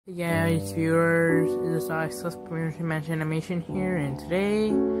Hey guys, viewers, this is Community Match Animation here, and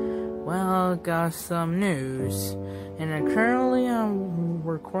today, well, got some news. And currently I'm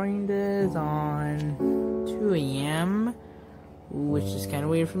recording this on 2 a.m., which is kind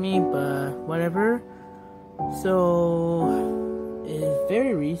of weird for me, but whatever. So,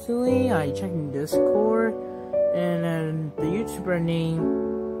 very recently, I checked in Discord, and the YouTuber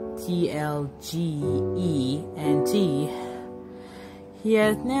named TLGENT, he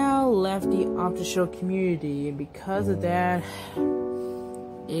has now left the after show community, and because of that,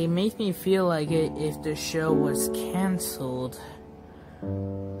 it makes me feel like if the show was cancelled.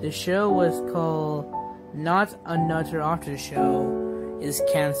 The show was called Not Another After Show is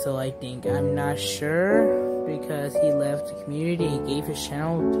cancelled, I think. I'm not sure, because he left the community and gave his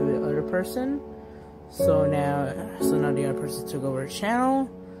channel to the other person. So now the other person took over the channel.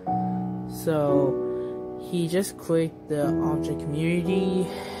 So he just quit the object community,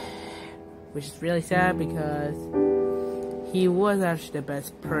 which is really sad because he was actually the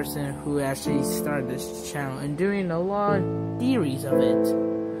best person who actually started this channel and doing a lot of theories of it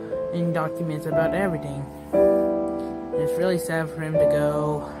and documents about everything. And it's really sad for him to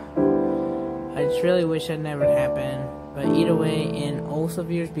go. I just really wish that never happened. But either way, and also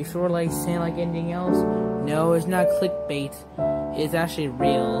viewers, before saying anything else, no, it's not clickbait. It's actually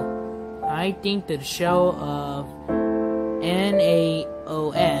real. I think the show of NAOS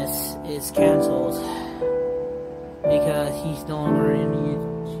is cancelled because he's no longer in the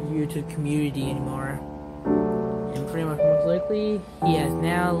YouTube community anymore. And pretty much most likely, he has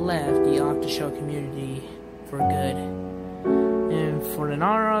now left the after show community for good. And for the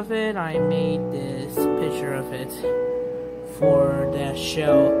honor of it, I made this picture of it for that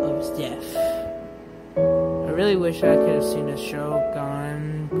show of his death. I really wish I could have seen the show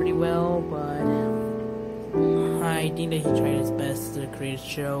gone pretty well, but I think that he tried his best to create a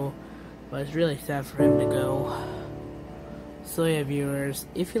show, but it's really sad for him to go. So yeah, viewers,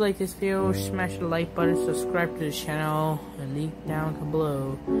 if you like this video, smash the like button, subscribe to the channel, and link down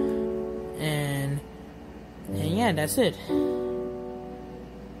below. And yeah, that's it.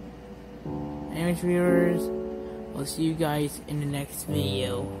 Anyways, viewers, I'll see you guys in the next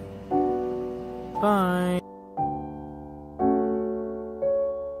video. Bye.